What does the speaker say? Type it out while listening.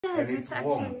Yes, and it's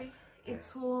actually, yeah.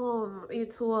 it's warm.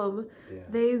 It's warm. Yeah.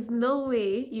 There is no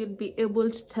way you'd be able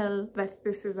to tell that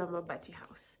this is a Mabati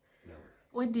house. No.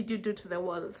 What did you do to the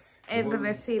walls The and the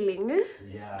walls, ceiling?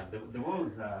 yeah, the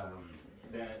walls,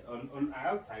 they're on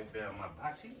outside, they're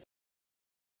Mabati.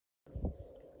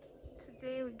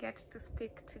 Today we get to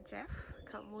speak to Jeff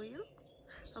Kamuyu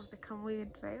of the Kamuyu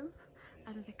Drive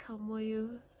and the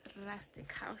Kamuyu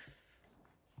Rustic House.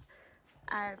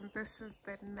 And this is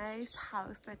the nice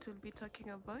house that we'll be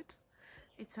talking about.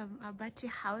 It's a Mabati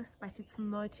house, but it's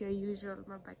not your usual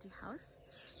Mabati house.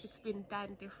 It's been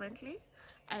done differently,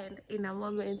 and in a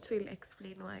moment we'll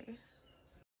explain why.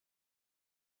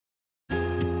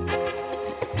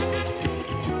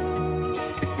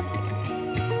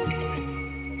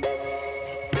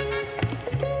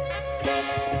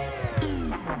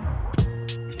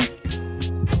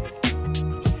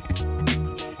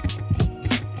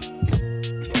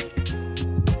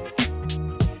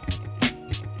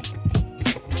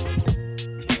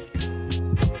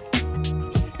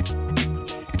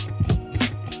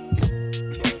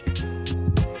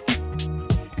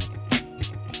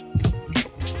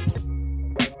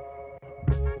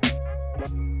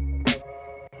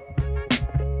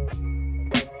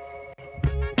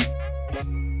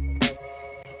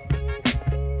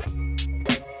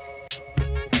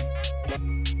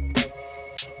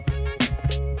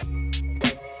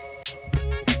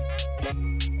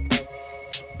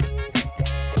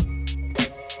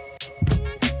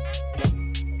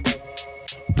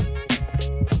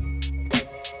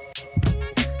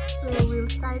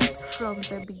 From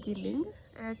the beginning,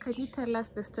 can you tell us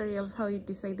the story of how you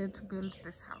decided to build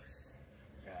this house?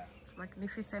 Yeah. It's a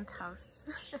magnificent house.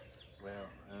 Well,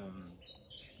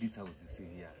 this house you see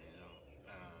here,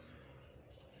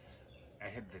 I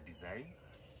had the design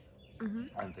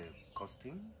and the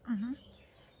costing,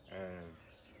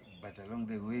 but along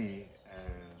the way,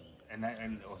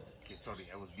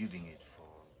 I was building it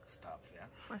for staff, yeah,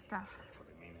 for staff, for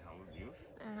the main house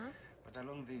use. But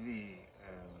along the way,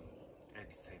 I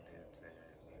decided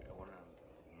I want to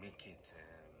make it,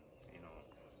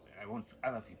 I want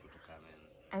other people to come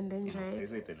and enjoy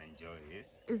it and enjoy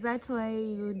it. Is that why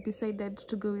you decided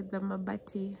to go with the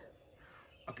Mabati?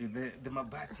 Okay, the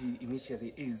Mabati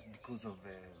initially is because of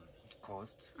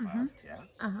cost first,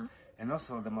 yeah. And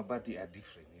also the Mabati are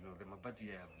different. The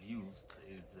Mabati I've used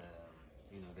is,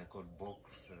 they're called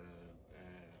box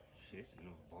shit,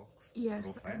 box. Yes,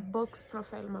 profile. Box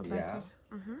profile Mabati.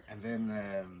 Yeah. And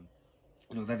then,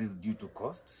 that is due to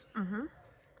cost. And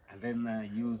then I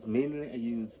use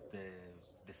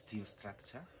the steel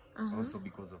structure, also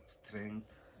because of strength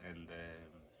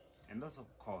and also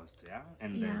cost, yeah,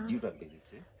 and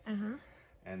durability.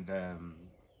 And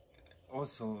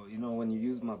also, when you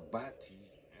use Mabati,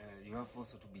 you have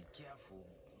also to be careful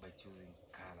by choosing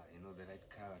color, the right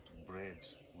color to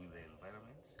blend with the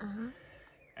environment.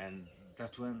 And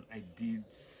that one I did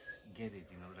get it,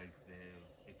 like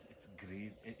it's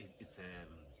green. It's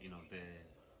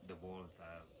the walls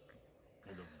are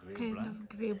kind of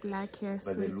gray black, yes.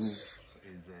 but the roof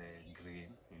is green,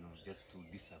 just to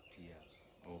disappear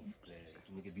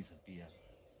to make it disappear,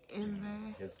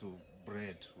 just to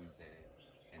breed with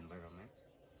the environment.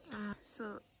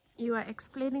 So you are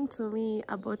explaining to me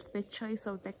about the choice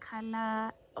of the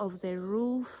color of the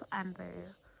roof and the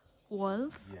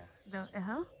walls. Yeah.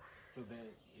 So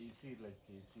you see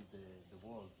the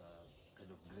walls are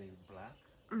kind of gray black,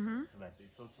 so that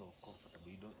it's also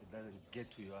comfortable. It doesn't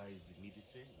get to your eyes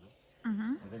immediately,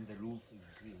 And then the roof is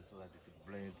green, so that it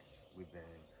blends with the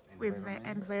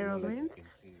environment. You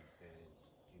can see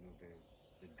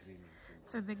the green.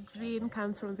 So the green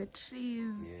comes from the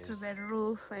trees to the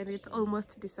roof, and it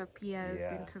almost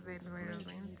disappears into the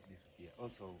environment.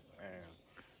 Also,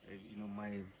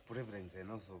 my preference,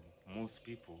 and also most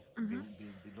people, they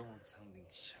don't want something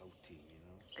shouting,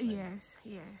 Yes.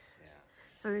 Yeah.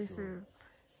 So this is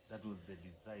that was the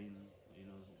design,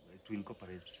 to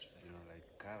incorporate, like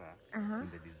color in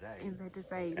the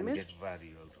design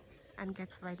and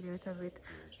get value out of it.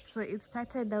 So it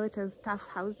started out as staff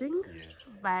housing,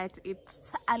 but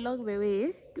it's along the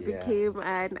way became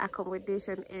an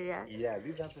accommodation area. Yeah,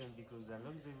 this happened because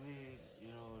along the way,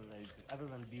 like other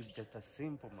than build just a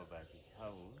simple Mabati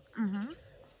house,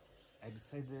 I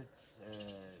decided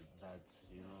that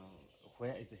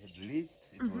where it had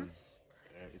reached,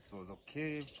 it was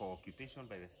okay for occupation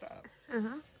by the staff.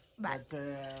 But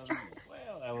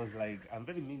well, I was like, I'm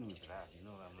very mean with that,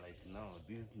 I'm like, no,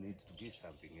 this needs to be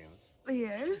something else.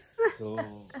 Yes. So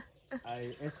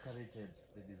I escalated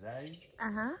the design.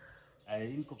 I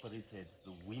incorporated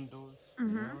the windows,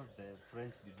 the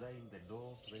French design, the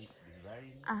door French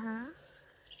design,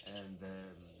 and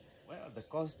the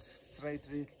cost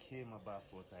slightly came above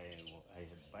what I had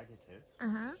budgeted,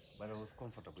 but I was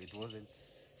comfortable. It wasn't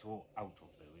so out of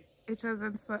the way. It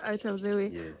wasn't so out of the way.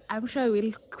 Yes. I'm sure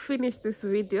we'll finish this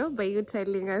video by you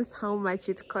telling us how much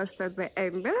it cost at the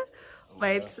end.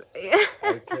 But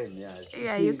I can, yeah.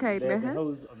 Yeah, see, you can. The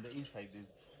house on the inside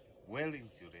is well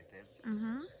insulated,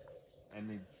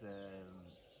 and it's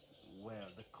well.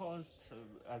 The cost,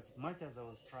 as much as I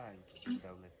was trying to bring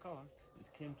down the cost,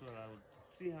 it came to around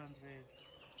 300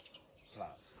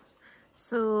 plus.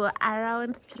 So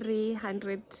around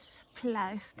 300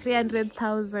 plus,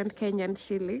 300,000 Kenyan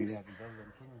shillings. 300,000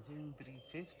 Kenyan shillings,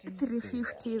 350.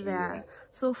 350 there. Yeah.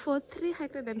 So for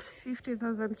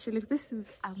 350,000 shillings, this is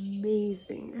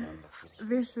amazing. Wonderful.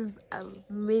 This is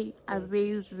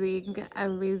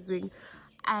amazing.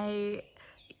 I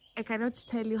cannot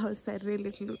tell you how surreal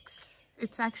it looks.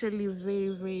 It's actually very,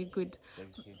 very good.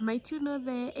 Might you know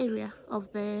the area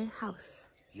of the house?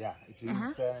 Yeah, it is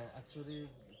actually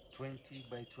 20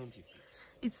 by 20 feet.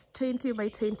 It's 20 by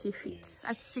 20 feet. Yes.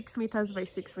 That's 6 meters by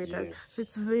 6 meters. Yes. So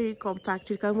it's very compact.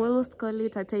 You can almost call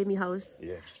it a tiny house.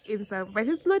 Yes. Inside, but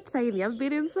it's not tiny. I've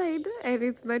been inside and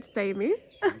it's not tiny.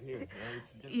 It's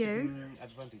just taking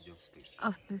advantage of space.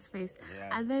 Of the space.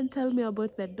 Yeah. And then tell me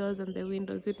about the doors and the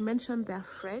windows. It mentioned they're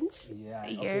French. Yeah.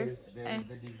 Yes. Okay.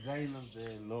 The design of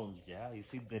the lounge, yeah. You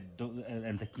see the door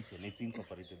and the kitchen. It's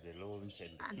incorporated the lounge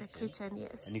and the kitchen,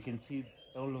 yes. And you can see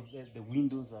all of the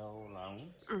windows are all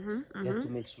round, just to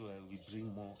make sure we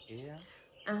bring more air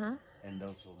and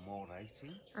also more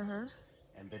lighting.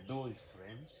 And the door is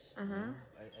French.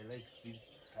 I like this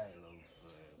style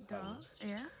of door.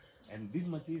 Yeah. And these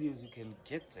materials you can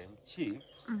get them cheap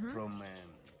from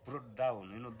brought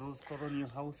down. You know those colonial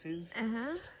houses,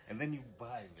 and then you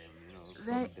buy them. You know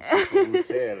from the people who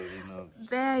sell. You know.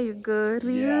 There you go.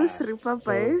 Reuse,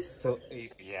 repurpose. So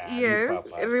yes,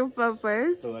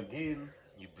 repurpose. So again.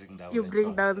 You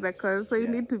bring down the cost, so you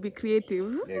need to be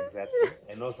creative. Exactly,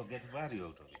 and also get value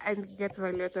out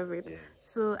of it. Yes.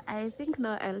 So I think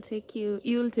now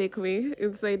you'll take me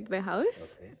inside the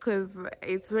house because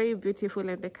it's very beautiful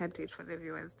and I can't wait for the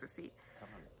viewers to see. Come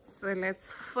on. So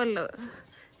let's follow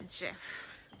Jeff.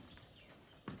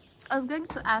 I was going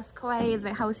to ask why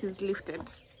the house is lifted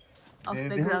off the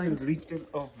ground. The house is lifted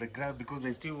off the ground because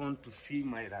I still want to see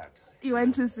my land. You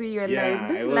want to see your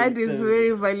land? Land is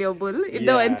very valuable. You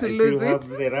don't want to lose it. Have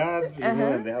the land, you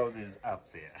know, and the house is up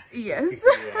there. Yes.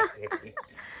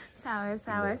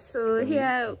 Sawa. So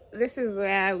here, this is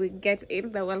where we get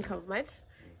in the welcome mat.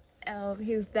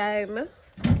 He's done.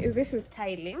 This is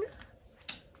tiling.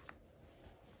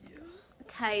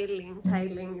 Tiling.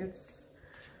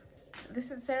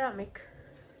 This is ceramic.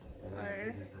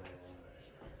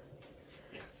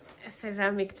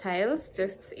 Ceramic tiles,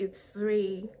 it's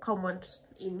very common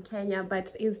in Kenya,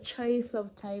 but his choice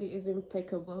of tile is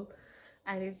impeccable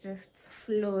and it just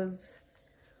flows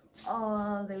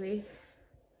all the way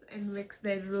and makes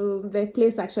the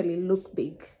place actually look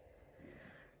big.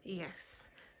 Yes.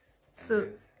 So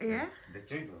the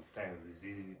choice of tiles is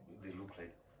they look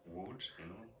like wood, you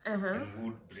know, and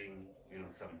wood bring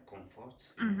some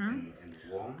comfort and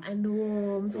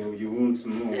warm. So you won't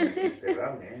know it's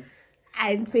ceramic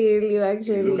until you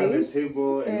actually look at the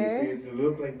table and you see it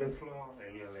look like the floor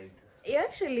and you're like... You're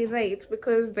actually right,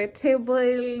 because the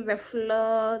table, the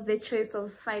floor, the choice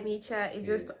of furniture, it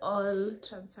just all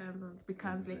transcends,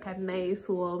 becomes like a nice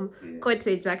warm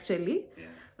cottage actually,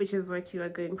 which is what you are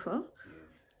going for.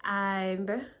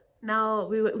 And now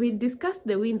we discussed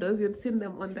the windows. You'd seen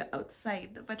them on the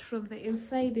outside, but from the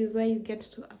inside is where you get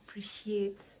to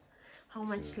appreciate how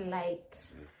much light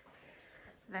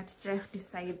that Jeff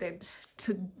decided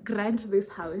to grant this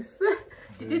house.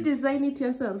 Did you design it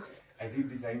yourself? I did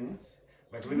design it,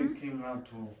 but when it came around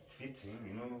to fitting,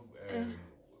 you know,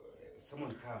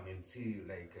 someone come and see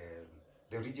like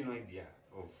the original idea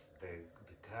of the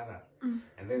color,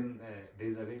 and then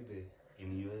there's a lady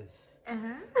in US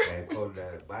called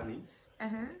Bunnies.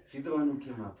 She's the one who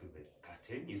came up with the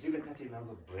curtain. You see the curtain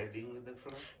also braiding the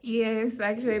floor? Yes,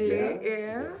 actually,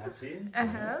 the curtain.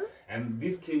 And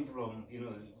this came from,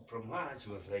 from her. She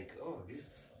was like, oh,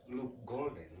 this look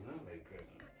golden, like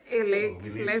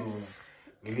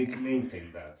we need to maintain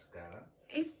that color.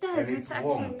 It does. And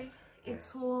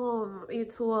it's warm.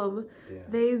 It's warm.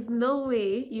 There is no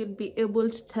way you'd be able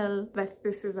to tell that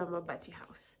this is a Mabati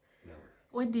house. No.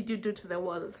 What did you do to the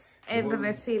walls and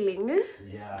the ceiling?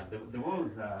 Yeah, the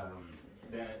walls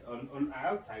on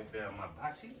outside they're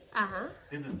Mabati.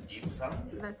 This is gypsum.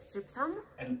 That's gypsum.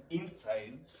 And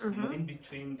inside, in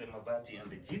between the Mabati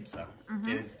and the gypsum,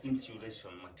 there's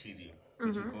insulation material.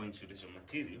 which we call insulation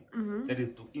material. That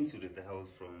is to insulate the house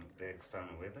from the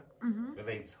external weather,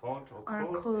 whether it's hot or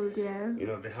cold. Yeah. You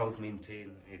know, the house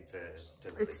maintain its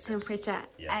temperature.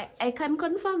 Yeah. I can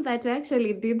confirm that I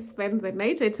actually did spend the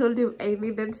night. I told him I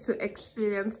needed to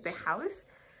experience the house,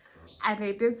 and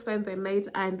I did spend the night,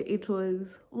 and it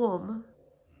was warm.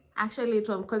 Actually, it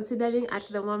was, considering at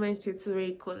the moment it's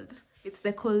very cold. It's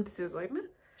the cold season.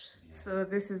 So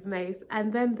this is nice.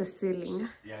 And then the ceiling.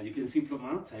 Yeah, you can see from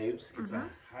outside, it's a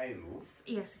high roof.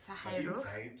 Yes, it's a high roof.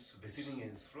 Inside, the ceiling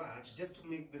is flat, just to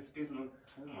make the space not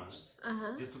too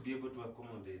much, just to be able to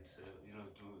accommodate, you know,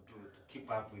 to keep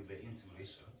up with the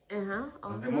insulation.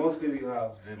 Okay. The more space you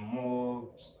have, the more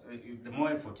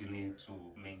effort you need to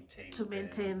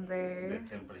maintain the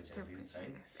temperatures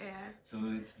inside. Yeah. So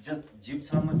it's just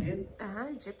gypsum again.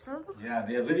 Gypsum. Yeah,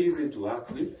 they are very easy to work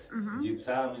with.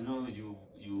 Gypsum, you know, you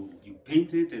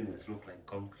paint it and it looks like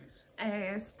concrete.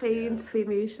 Yes, paint,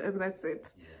 finish, and that's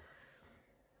it. Yeah.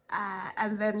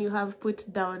 And then you have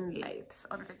put down lights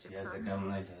on the gypsum. Yeah, the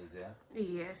downlighters, yeah.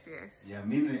 Yes, yes. Yeah,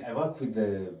 mainly I work with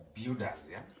the builders,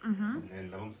 yeah.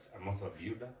 And I'm also a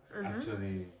builder,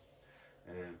 actually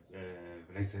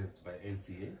licensed by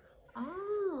NCA.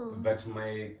 Oh. But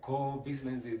my core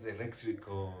business is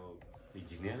electrical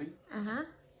engineering.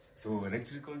 So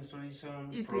electrical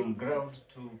installation from ground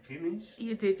to finish.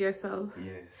 You did yourself.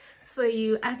 Yes. So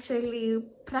you actually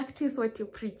practice what you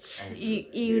preach.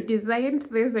 You designed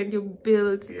this and you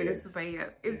built this by you.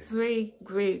 It's very,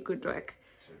 very good work.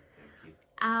 Thank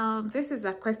you. This is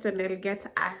a question I'll get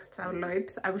asked a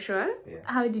lot, I'm sure. Yeah.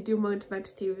 How did you mount that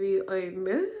TV on?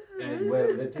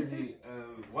 Well, the TV,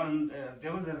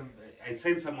 there was I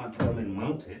sent someone to come and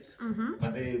mount it,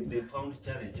 but they found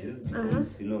challenges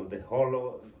because you know the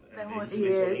hollow. But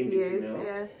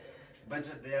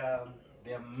they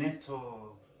are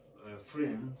metal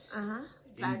frames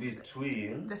in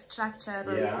between the structure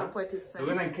or support itself. So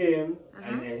when I came, I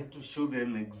had to show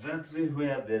them exactly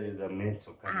where there is a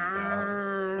metal coming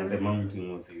down, and the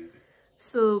mounting was easy.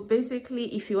 So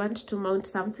basically, if you want to mount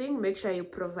something, make sure you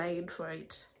provide for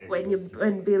it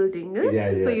when building.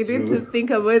 So you need to think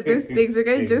about these things. You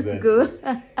can't just go.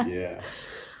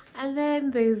 And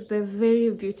then there's the very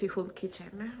beautiful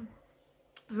kitchen.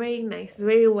 Very nice,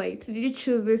 very white. Did you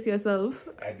choose this yourself?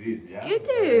 I did, yeah. You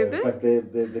did? But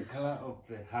the color of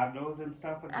the handles and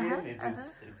stuff again,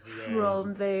 it's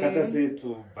from the courtesy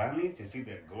to Barney's. You see,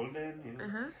 they're golden, you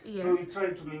know. Yes. So we try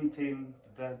to maintain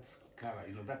that color,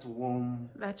 you know, that warm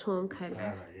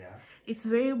color. Yeah. It's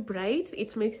very bright.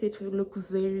 It makes it look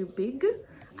very big.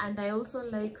 And I also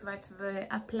like that the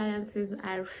appliances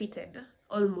are fitted.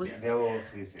 Almost. Yeah, they're all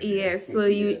fitted. Yes, so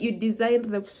you designed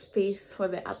the space for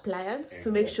the appliance to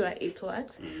make sure it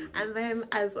works. And then,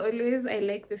 as always, I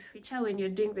like this feature when you're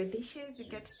doing the dishes, you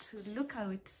get to look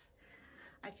out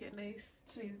at your nice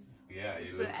trees. Yeah,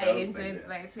 so I enjoyed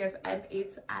that. Yes, and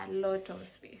it's a lot of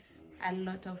space, a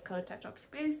lot of countertop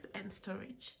space and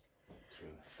storage. True.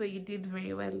 So you did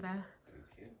very well there.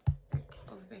 Thank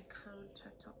you. Of the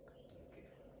countertop.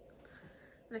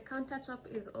 The countertop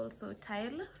is also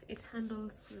tile. It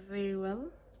handles very well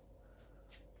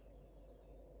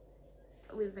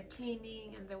with the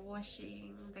cleaning and the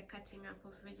washing, the cutting up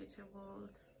of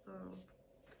vegetables. So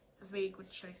a very good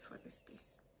choice for this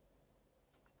piece.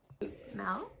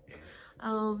 Now,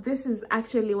 this is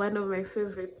actually one of my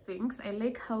favorite things. I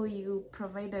like how you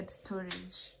provided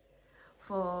storage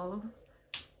for.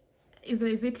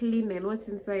 Is it linen? What's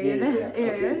inside?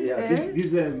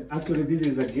 This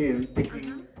is again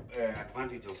taking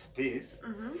advantage of space.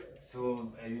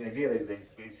 So I realized there's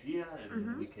space here,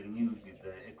 and we can use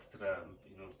the extra,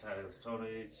 you know, tile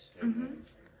storage and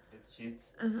bed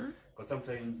sheets. Because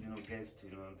sometimes, you know, guests,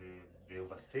 you know, they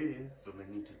overstay, so they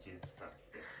need to change stuff.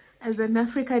 As an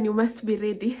African, you must be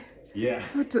ready. Yeah.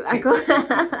 To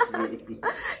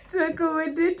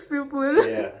accommodate people.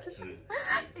 Yeah, true.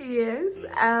 Yes.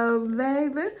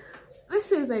 Then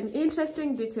this is an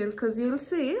interesting detail because you'll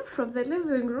see from the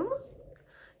living room,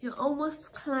 you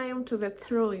almost climb to the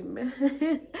throne.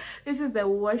 This is the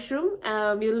washroom.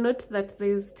 You'll note that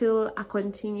there's still a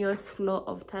continuous flow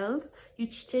of tiles. You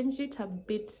change it a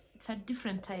bit. It's a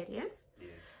different tile, yes? Yes.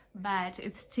 But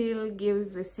it still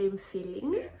gives the same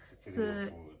feeling. Yeah, it's a feeling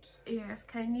of food. Yes,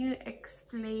 can you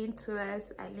explain to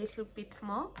us a little bit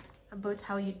more about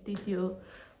how you did your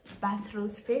bathroom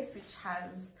space, which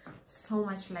has so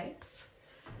much light?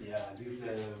 Yeah, this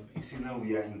you see now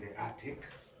we are in the attic.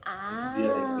 Ah. We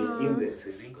are in the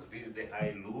ceiling because this is the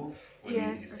high roof. When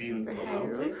you see it from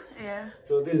outside. Yeah.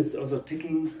 So this is also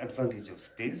taking advantage of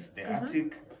space. The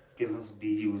attic can also be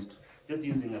used just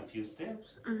using a few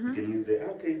steps. You can use the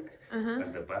attic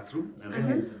as the bathroom, and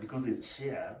then because it's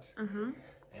shared,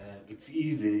 it's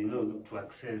easy, you know, to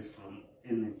access from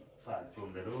any part,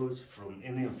 from the road, from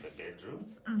any of the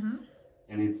bedrooms,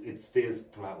 and it stays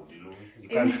proud, you know. You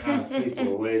can't ask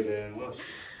people where the washroom.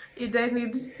 You don't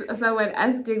need someone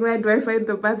asking, where do I find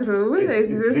the bathroom?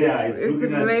 It's there, it's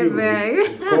looking at you,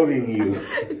 there. It's calling you.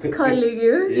 It's calling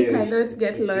you, you cannot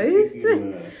get lost.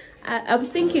 I'm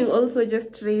thinking also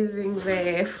just raising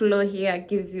the floor here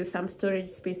gives you some storage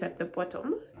space at the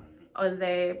bottom, on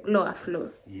the lower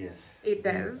floor. Yes. It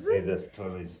does. There's a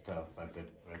storage stuff at the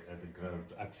ground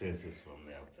to access it from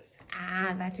the outside.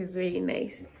 Ah, that is very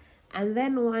nice. And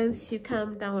then once you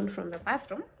come down from the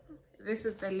bathroom, this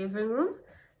is the living room.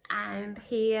 And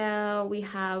here we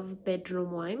have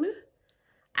bedroom 1.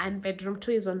 And bedroom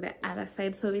 2 is on the other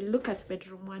side. So we'll look at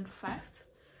bedroom 1 first.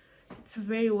 It's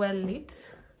very well lit,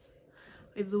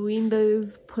 with the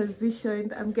windows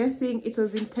positioned. I'm guessing it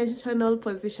was intentional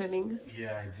positioning.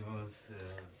 Yeah, it was.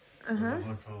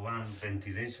 Also one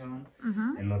ventilation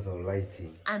and also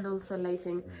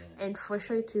lighting. And for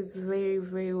sure it is very,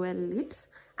 very well lit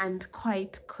and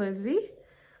quite cozy,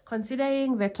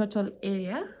 considering the total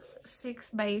area 6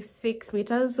 by 6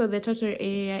 meters. So the total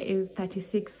area is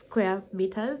 36 square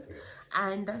meters,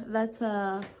 and that's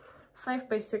a 5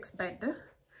 by 6 bed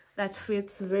that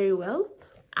fits very well.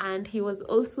 And he was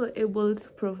also able to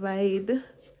provide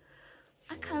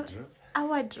a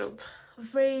wardrobe,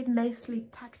 very nicely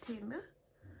tucked in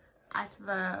at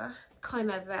the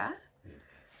corner there.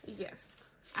 Yes,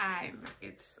 and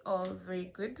it's all very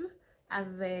good.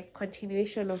 And the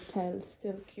continuation of tiles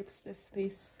still keeps the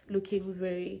space looking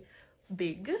very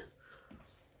big.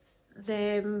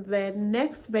 Then the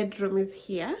next bedroom is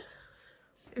here.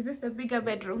 Is this the bigger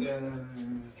bedroom?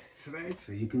 It's right,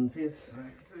 so you can see it's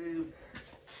right.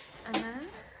 Yeah,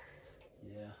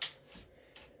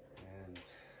 and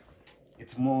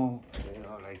it's more, you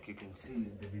know, like you can see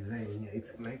the design here.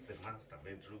 It's like the master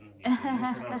bedroom. You can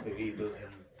open up the window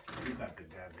and look at the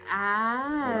garden. So a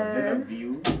better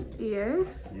view.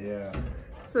 Yes. Yeah.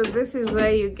 So this is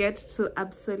where you get to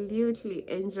absolutely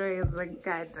enjoy the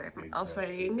garden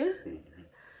offering.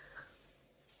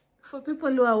 For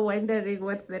people who are wondering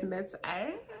what the nuts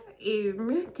are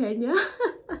in Kenya,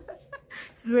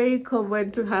 it's very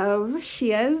common to have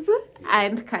shears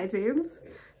and curtains.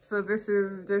 So this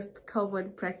is just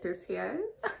common practice here.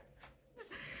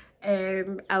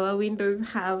 And our windows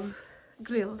have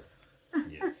grills.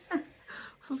 Yes.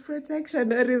 For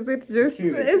protection, or is it just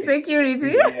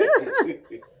security?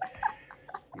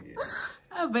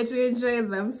 But we enjoy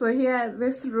them. So here,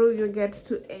 this room, you get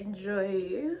to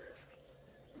enjoy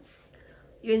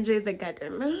the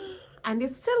garden, and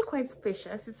it's still quite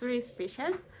spacious. It's very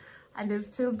spacious, and it's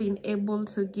still been able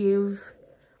to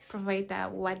provide a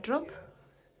wardrobe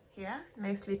here,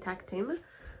 nicely tucked in.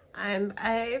 And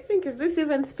I think, is this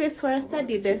even space for a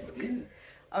study desk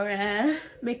or a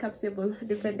makeup table,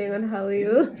 depending on how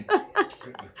you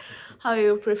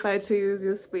prefer to use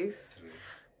your space.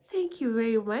 Thank you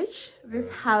very much.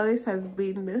 This house has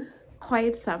been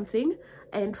quite something,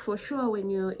 and for sure when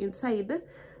you're inside,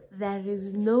 there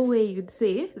is no way you'd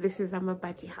say this is a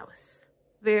Mabati house.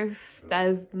 This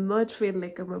does not feel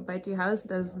like a Mabati house,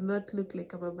 does not look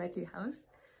like a Mabati house,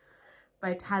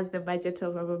 but has the budget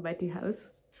of a Mabati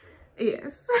house.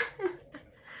 Yes.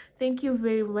 Thank you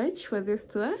very much for this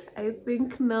tour. I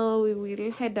think now we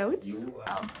will head out.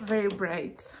 Oh, very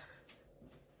bright.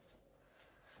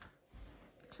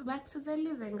 So back to the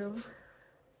living room.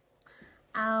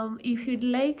 If you'd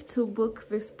like to book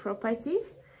this property,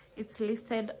 it's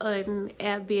listed on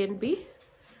AirBnB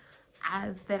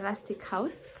as the Rustic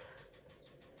House.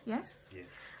 Yes?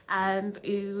 Yes. And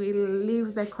we will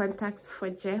leave the contacts for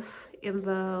Jeff in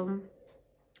the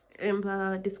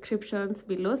descriptions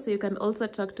below, so you can also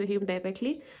talk to him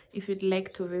directly if you'd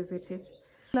like to visit it.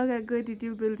 How long ago did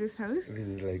you build this house? This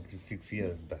is like 6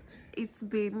 years back. It's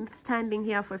been standing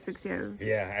here for 6 years.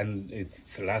 Yeah, and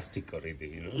it's rustic already,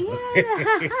 you know. Yeah.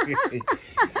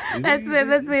 that's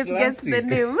where it gets the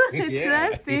name. It's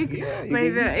rustic. Yeah,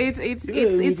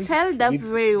 it's held up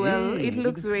very well. It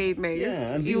looks very nice.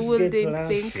 Yeah, and you wouldn't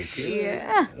think.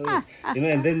 Yeah. You know,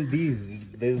 and then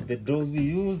the doors we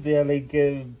use, they are like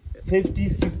 50,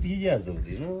 60 years old,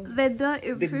 you know. The door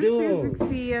is 50,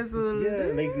 60 years old.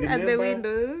 Yeah, like and the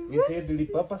windows. We said Le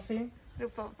Papasse.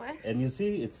 And you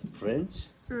see, it's French.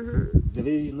 The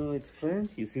way you know it's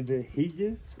French, you see the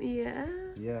hinges. Yeah.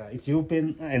 Yeah, it's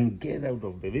open and get out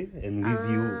of the way and give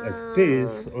you a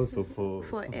space also for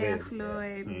airflow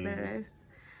and the rest.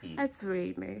 That's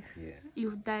very nice. Yeah.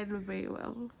 You've done very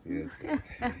well. Yeah.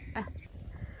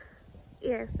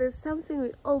 Yes, there's something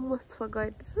we almost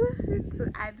forgot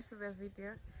to add to the video.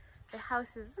 The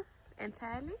house is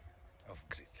entirely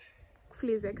off-grid.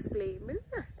 Please explain.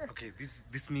 Okay,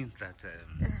 this means that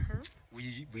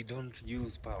we don't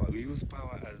use power. We use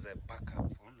power as a backup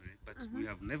only, but we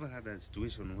have never had a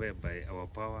situation whereby our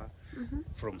power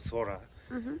from solar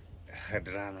had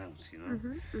run out, you know.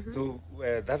 So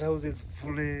that house is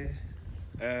fully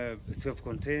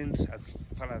self-contained as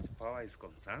far as power is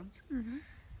concerned.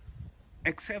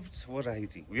 Except water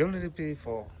heating. We only pay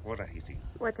for water heating.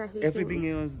 Water heating. Everything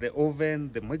else, the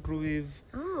oven, the microwave.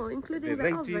 Oh, including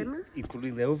the oven?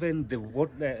 Including the oven, the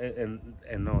water,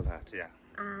 and all that, yeah.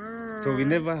 Ah. So we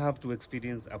never have to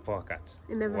experience a power cut.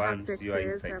 You never have to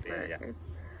experience a power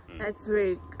cut.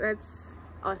 That's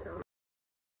awesome.